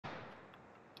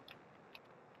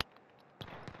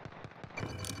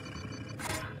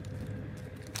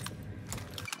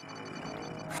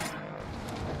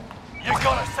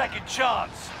got a second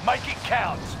chance. Make it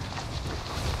count.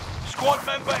 Squad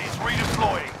member is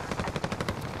redeploying.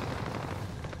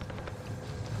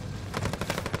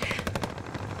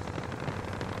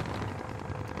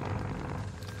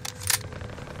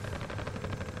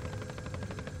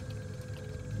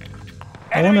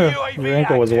 I wonder if your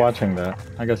uncle was watching that.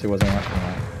 I guess he wasn't watching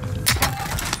that.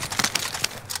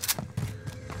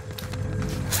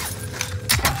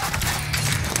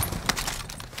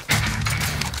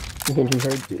 You think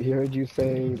he heard you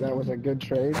say that was a good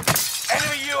trade?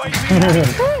 Enemy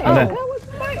UAV. Oh, that was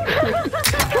mine.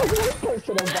 That was one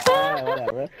person on the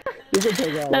whatever. You can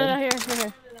take that one. No, here.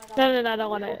 No, I don't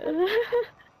want it.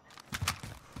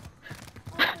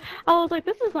 I was like,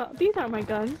 these aren't my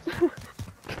guns.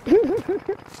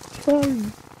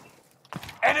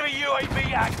 Enemy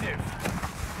UAV active.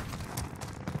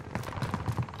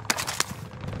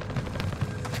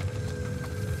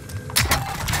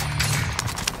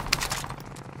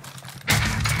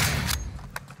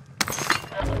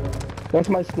 That's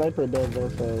my sniper build though,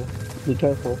 so be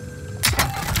careful.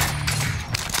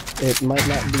 It might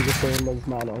not be the same as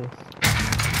Mono's.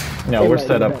 No, we're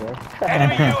set up.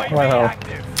 Enemy UAV Well.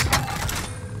 active.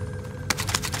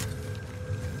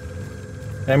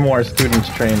 And more students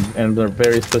trained in their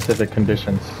very specific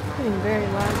conditions. Getting very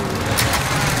laggy.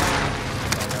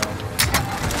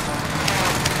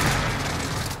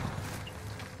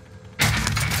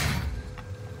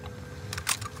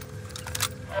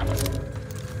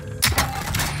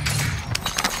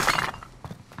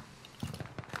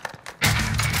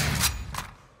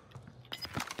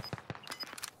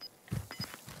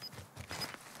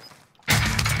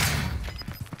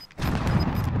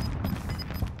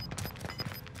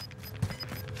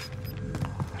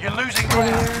 You're losing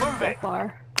ground. Move it.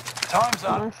 Far. Time's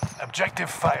up. Objective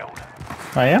failed.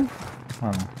 I am?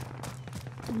 Oh.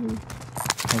 Mm-hmm.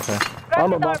 Okay.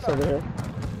 I'm a box over here.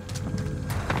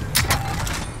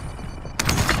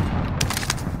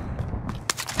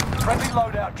 Friendly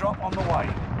loadout drop on the way.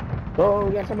 Oh,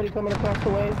 we got somebody coming across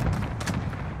the way.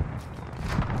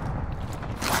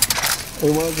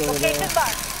 It was over there.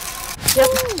 Yep.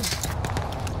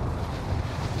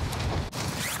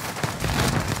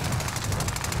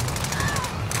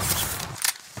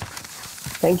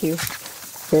 Thank you.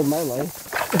 Saved my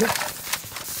life.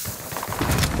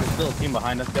 There's still a team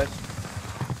behind us, guys.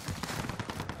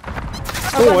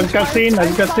 Oh, I just got seen.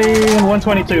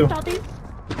 122. Southeast.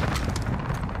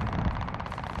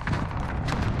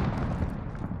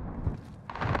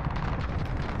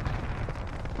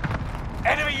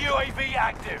 Enemy UAV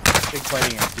active. Big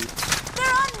fighting empty.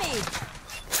 They're on me.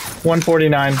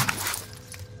 149.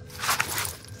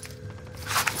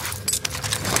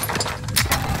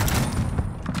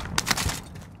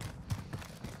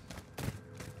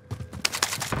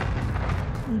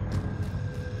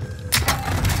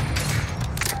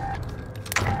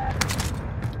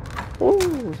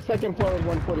 Ooh, second floor is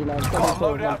 149. Second Got a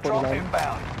floor is loadout drop 149.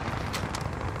 inbound.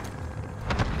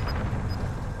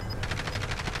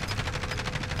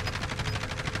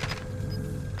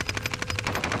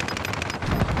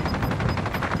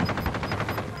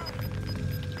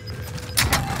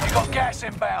 You got gas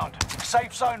inbound.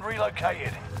 Safe zone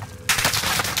relocated.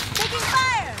 Taking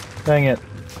fire. Dang it.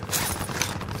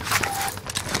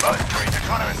 Mercenaries are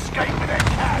trying to escape with their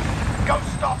cash. Go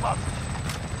stop them.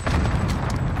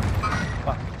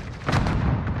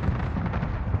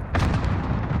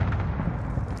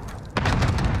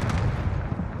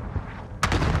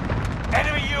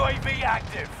 Enemy UAV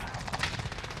active.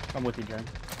 I'm with you, Jen.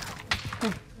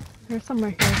 There's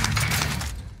somewhere here.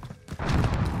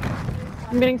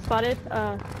 I'm getting spotted.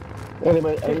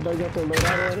 Anybody got their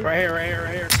loadout already? Right here.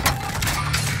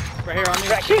 Right here on me.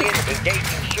 Tracking in,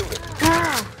 engaging shooter.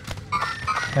 Ah!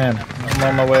 Man, I'm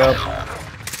on my way up.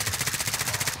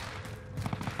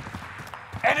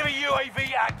 Enemy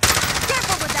UAV active.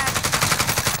 Careful with that.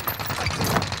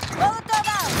 Molotov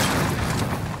out.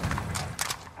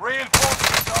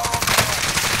 Reinforcements are on the way.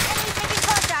 Enemy making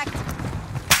contact.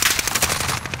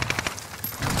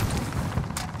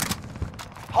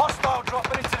 Hostile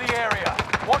dropping into the area.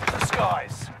 Watch the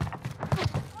skies.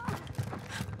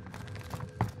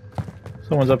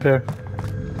 Someone's up here.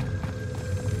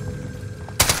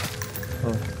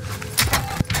 Oh.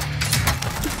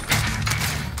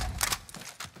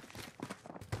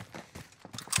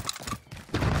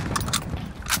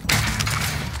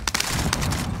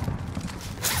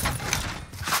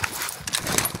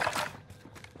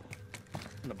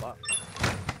 In the box.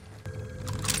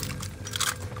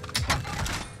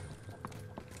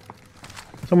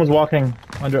 Someone's walking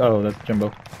under. Oh, that's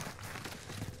Jimbo.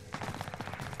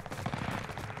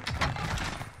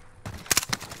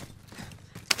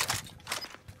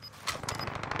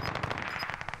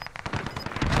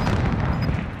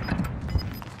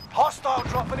 Hostile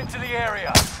dropping into the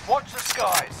area. Watch the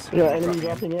skies. Yeah, enemy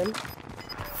dropping in.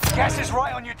 Gas is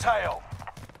right on your tail.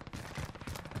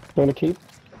 Gonna keep.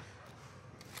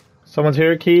 Someone's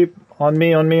here, keep. On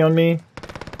me, on me, on me.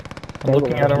 I'm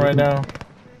looking at him right now.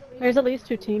 There's at least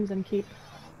 2 teams in keep.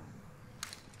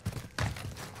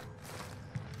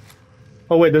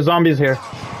 Oh wait, there's zombies here.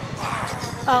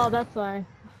 Oh, that's why.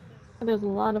 There's a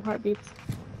lot of heartbeats.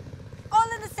 All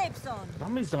in the safe zone.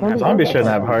 Zombies don't have Zombies shouldn't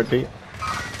have heartbeat.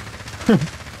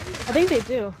 I think they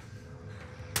do.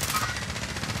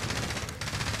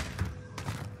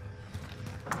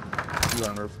 You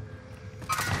on roof.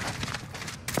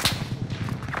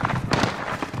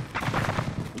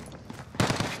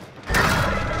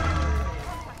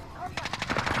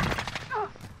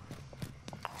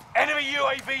 Enemy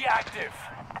UAV active.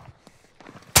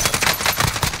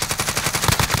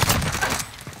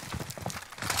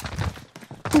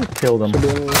 Who killed him? Should be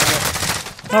in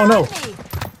the Oh no! Enemy.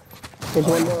 There's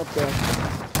one more up there.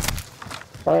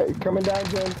 Alright, coming down,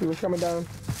 James. He was coming down.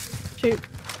 Shoot.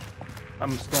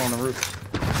 I'm still on the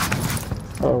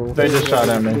roof. Oh, They just shot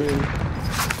at me.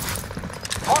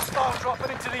 Hostile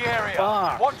dropping into the area.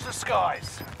 Fuck. Watch the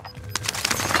skies.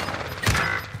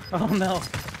 Oh no.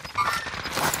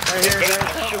 Right here, Engaging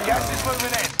guys. shooter. Gas is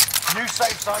moving in. New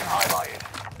safe zone highlighted.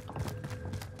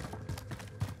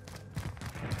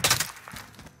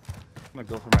 I'm gonna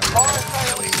go for my Fire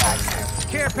sale is active.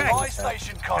 Care Buy package.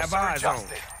 station costs Have are eyes on.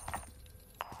 adjusted.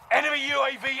 Enemy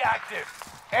UAV active.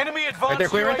 Enemy advanced there,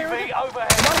 Queen, right UAV there,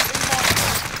 overhead. Be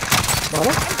mindful.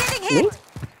 I'm getting hit.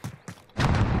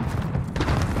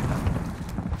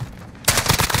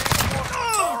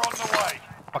 Are on the way.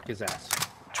 fuck his ass.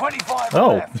 25 Oh,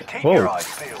 left. Keep whoa. your eyes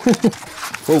peeled.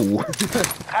 Whoa.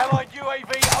 Allied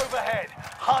UAV overhead.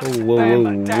 Hunt Whoa, whoa,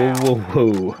 them whoa, down. whoa,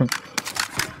 whoa, whoa.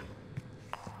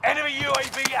 Enemy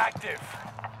UAV active.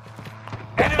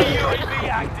 Enemy UAV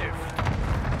active.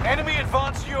 Enemy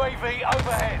advanced UAV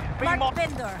overhead. Be Mark mindful.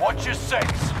 Bender. Watch your six.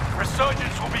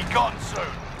 Resurgence will be gone soon.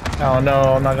 Oh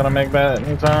no, I'm not gonna make that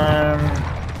in time.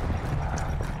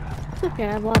 It's okay,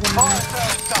 I have a lot of Fire them.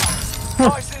 sales done.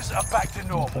 Prices are back to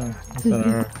normal.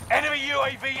 Enemy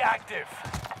UAV active.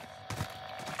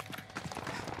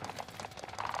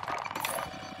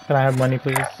 Can I have money,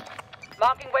 please?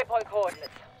 Marking waypoint coordinates.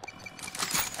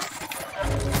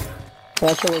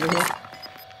 Satchel over here.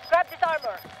 Grab this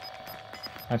armor.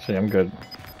 Actually, I'm good.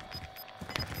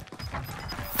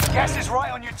 Gas is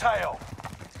right on your tail.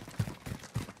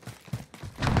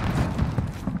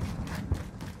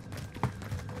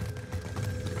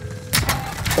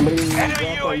 Somebody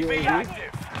Enemy drop a UAV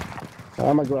active.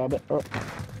 I'm gonna grab it. Oh,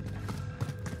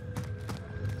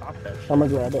 Stop that shit. I'm gonna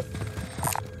grab it.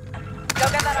 Go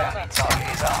get that armor. Bounty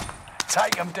target is up.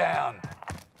 Take them down.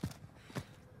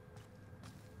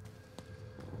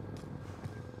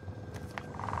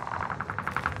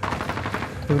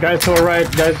 There's guys to our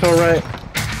right, guys to our right.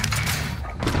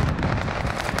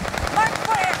 Mark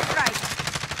for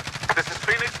airstrike. This is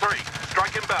Phoenix 3.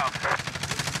 Strike inbound.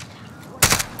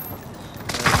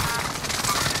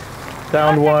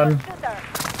 Down one. Shooter.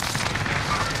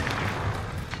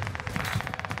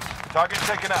 Target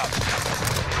taken out.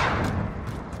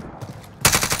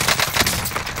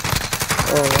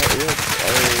 Oh, right, yes.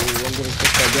 Oh, I'm gonna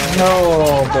put that down. No,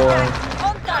 boy.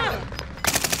 On target.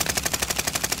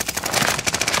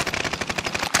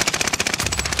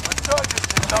 Resurgence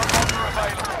is no longer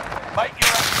available. Make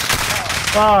your actions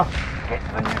count. Ah, Get to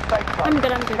the new safe zone. I'm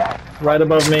good, I'm good. right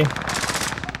above me.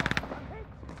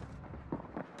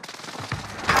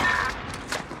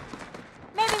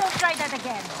 Maybe we'll try that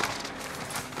again.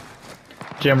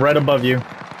 Jim, right above you.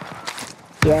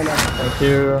 Yeah, I know. Thank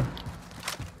you.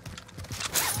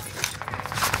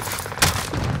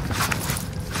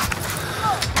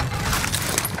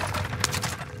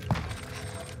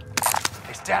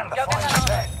 It's down to the Go get final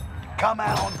that 10. Come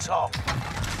out on top.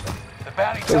 The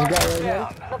bounty There's a guy target is right here.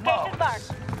 down. Location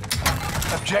marked.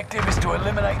 Objective is to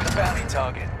eliminate the bounty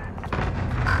target.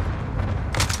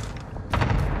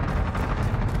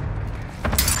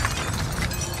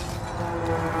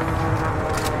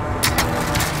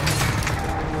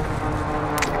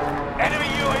 Enemy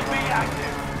UAV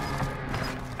active.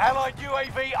 Allied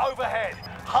UAV overhead.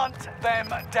 Hunt them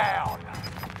down.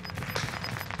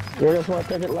 You guys want to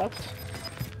pivot left?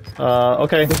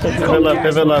 Okay. Pivot left,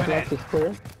 pivot left. Left is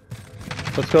clear.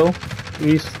 Let's go.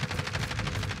 East.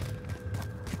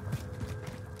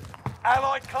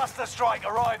 Allied cluster strike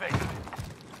arriving.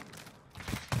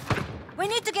 We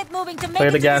need to get moving to make Play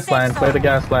it the to gas safe line, zone. play the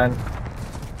gas line.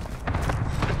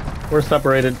 We're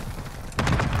separated.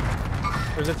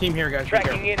 There's a team here, guys. Right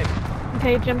Tracking here. enemy.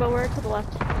 Okay, Jimbo, we're to the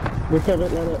left. We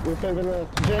pivot left. We pivot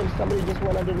left. James, somebody just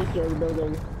went underneath your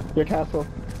building. Your castle.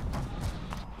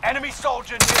 Enemy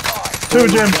soldier nearby. Two,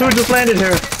 Jim. Two just landed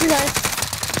here. You guys.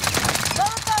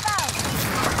 Molotov out!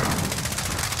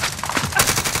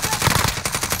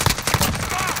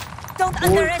 Don't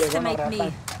underestimate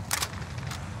me.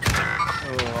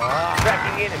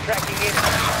 Tracking in and tracking in.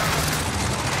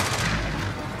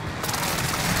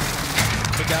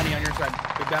 Big bounty on your side.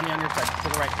 Big bounty on your side. To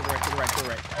the right, to the right, to the right, to the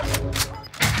right.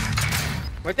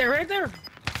 Right there, right there.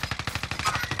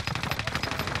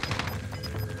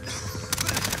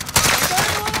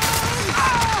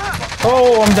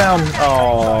 Oh, I'm down.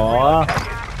 Aww.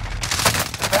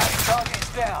 Bounty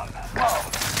target's down. Whoa.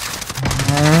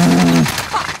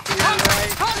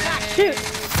 Shoot.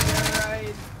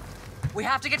 We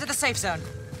have to get to the safe zone.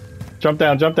 Jump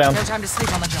down, jump down. No time to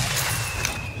sleep on the job.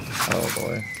 Oh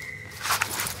boy.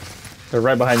 They're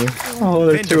right behind you. Oh,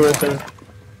 there's two right there.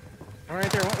 Right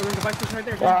there. There's a bike station right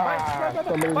there.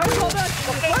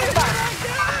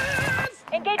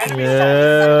 Engaging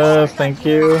Yes, thank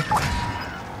you.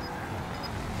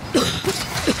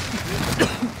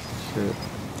 Shoot.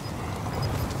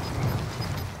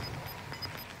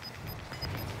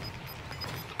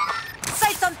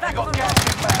 Sights on They back got for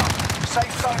gas inbound.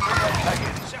 Safe zone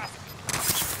relocated.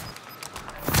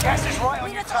 Gas is right on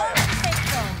Lead your us all tail. to the safe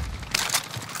zone.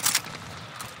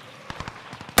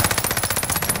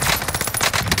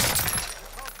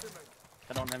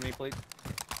 I don't have any plates.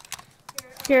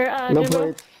 Here, No Jimbo.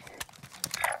 plates.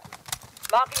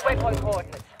 Marking waypoint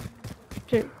coordinates.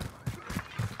 Shoot.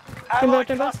 Allied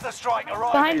Jimbo. cluster strike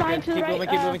arriving. Behind, to the Keep right. moving,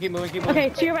 keep moving, keep moving, keep moving. Okay,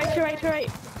 to your right, to your right, to your right.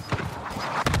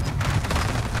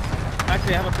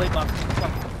 Actually, I have a plate box.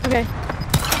 Okay.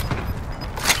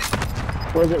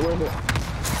 Where's it? Where's it?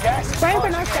 Gas is Right up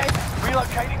in closing our in. side.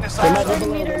 Relocating the They safe might be zone.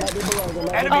 below. They might be below. They might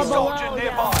be Enemy below. soldier below,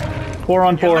 nearby. 4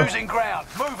 on You're 4. losing ground.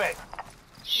 Move it.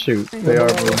 Shoot, they They're are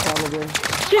below, blue. probably.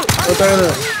 Shoot. Oh, there it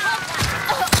is.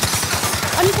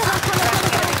 On your come.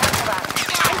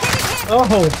 Oh,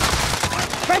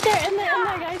 Right there, in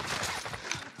there, guys.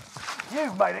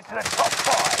 You've made it to the top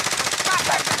 5.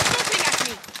 Shooting at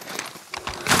me.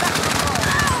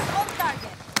 On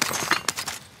target.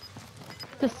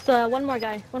 Just one more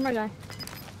guy. One more guy.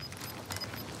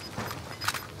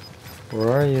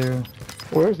 where are you?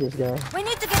 Where's this guy? We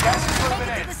need to get Gas is make moving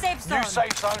it to in. the safe zone. New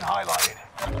safe zone highlighted.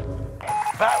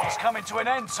 Battle's coming to an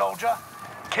end, soldier.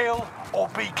 Kill or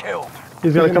be killed.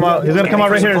 He's gonna come out. He's gonna come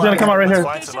out right here. He's gonna come out right here.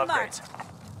 Find some Location marked. upgrades.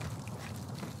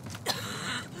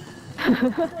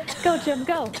 Go, Jim,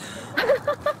 go.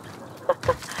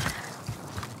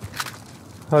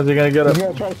 How's he gonna get He's up?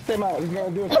 gonna try to stem out. He's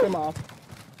gonna do a stem off.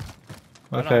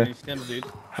 I don't have Okay. any stems, dude.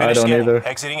 I don't either.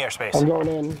 Exiting airspace. I'm going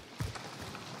in.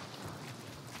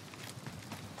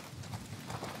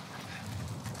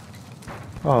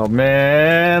 Oh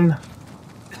man.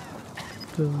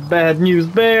 This is bad news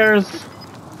bears.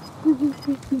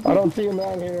 I don't see him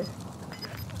down here.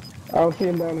 I don't see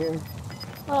him down here.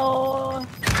 Oh,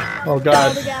 Oh battle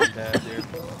god. the gas. Bad, dude.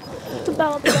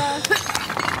 Battle the gas.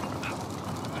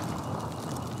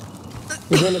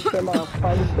 He's gonna stem off.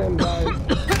 Find the stem, guys.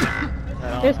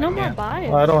 There's no more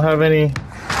buys. I don't have any.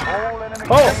 All enemy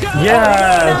Oh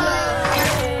yes.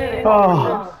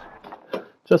 Oh.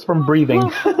 Just from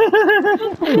breathing.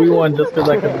 We won just because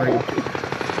I could breathe.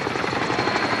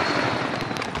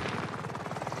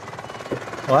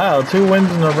 Wow, 2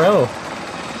 wins in a row.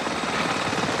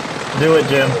 Do it,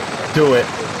 Jim. Do it.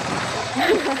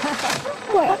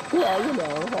 Well, yeah, you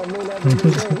know, I may not be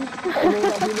the king. I may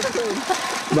not be the king,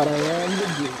 but I am the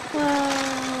duke.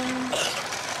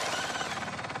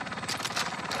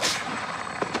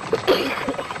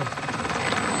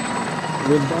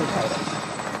 With that title.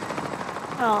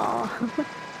 Oh.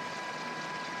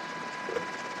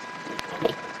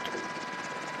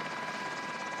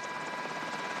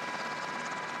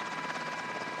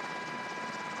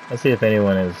 Let's see if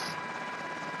anyone is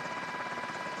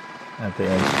at the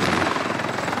end.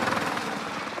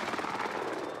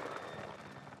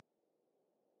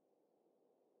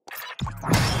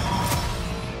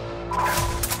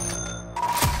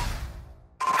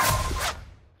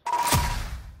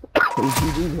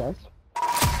 GG's, guys.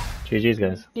 GG's,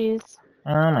 guys. Jeez.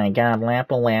 Oh my god,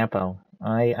 Lapu-Lapu.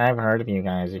 I've heard of you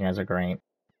guys. You guys are great.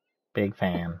 Big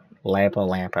fan.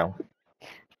 Lapu-Lapu.